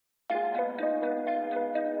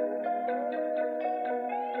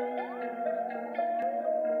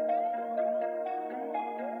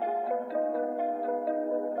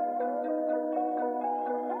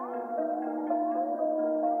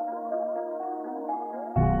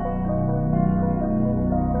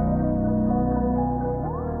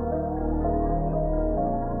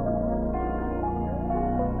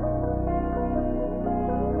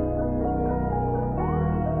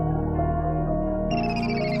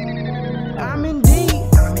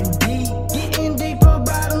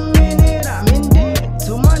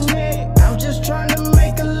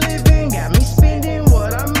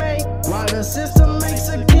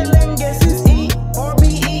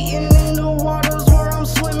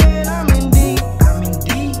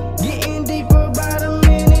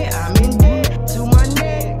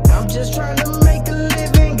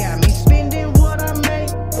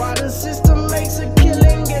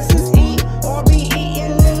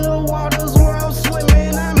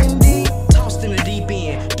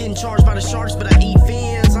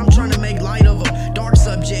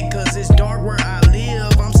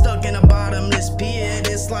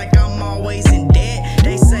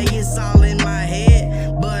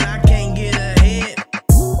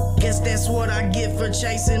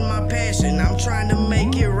chasing my passion. I'm trying to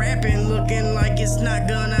make it rapping, looking like it's not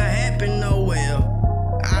gonna happen. Oh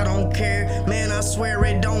well, I don't care, man, I swear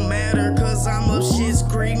it don't matter. Cause I'm up shit's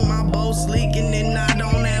creek, my boat's leaking and I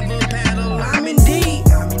don't have a paddle. I'm in deep,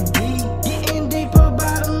 getting deeper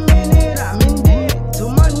by the minute. I'm in debt to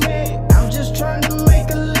my neck, I'm just trying to make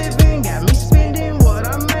a living. Got me spending what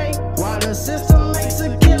I make, while the system makes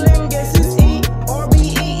a killing. Guess it's eat or be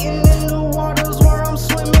eaten in the waters where I'm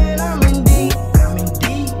swimming. I'm in deep,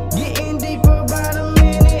 getting deeper by the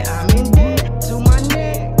minute. I'm in debt to my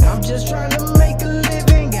neck, I'm just trying to make a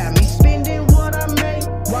living. Got me spending what I make,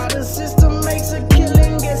 while the system makes a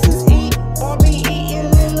killing. Guess it's eat or be eaten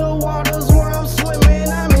in the waters where I'm swimming.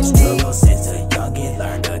 I'm in deep. Struggle since a youngin',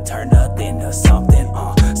 learn to turn nothing to something.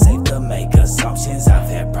 Safe to make assumptions. I've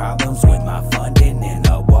had problems with my funding. In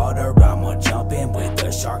the water, I'ma jump in with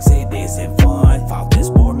the sharks. It isn't fun. Fought this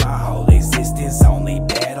war my whole existence. Only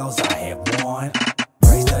battles I have won.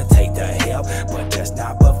 Praise to take the help, but just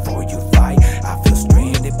not before you fight. I feel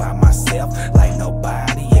stranded by myself, like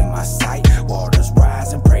nobody in my sight. Waters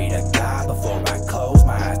rise and pray to God before I close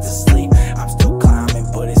my eyes to sleep. I'm still climbing,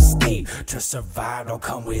 but it's steep. To survive don't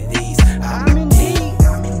come with ease. I'm in deep,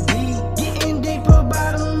 getting deeper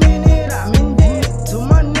by the minute. I'm in debt to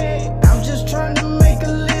my neck, I'm just trying to make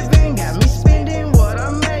a living. Got me spending what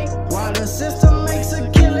I make, while the system makes a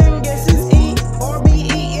killing. Guess it's eat or be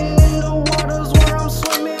eaten in the waters where I'm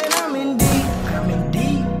swimming. I'm in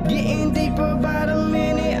deep, getting deeper by the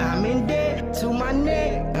minute. I'm in debt to my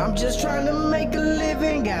neck, I'm just trying to make a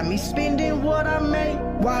living. Got me spending what I make,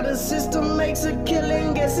 while the system makes a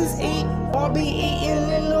killing. Guess it's eat or be eaten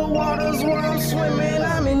in the waters where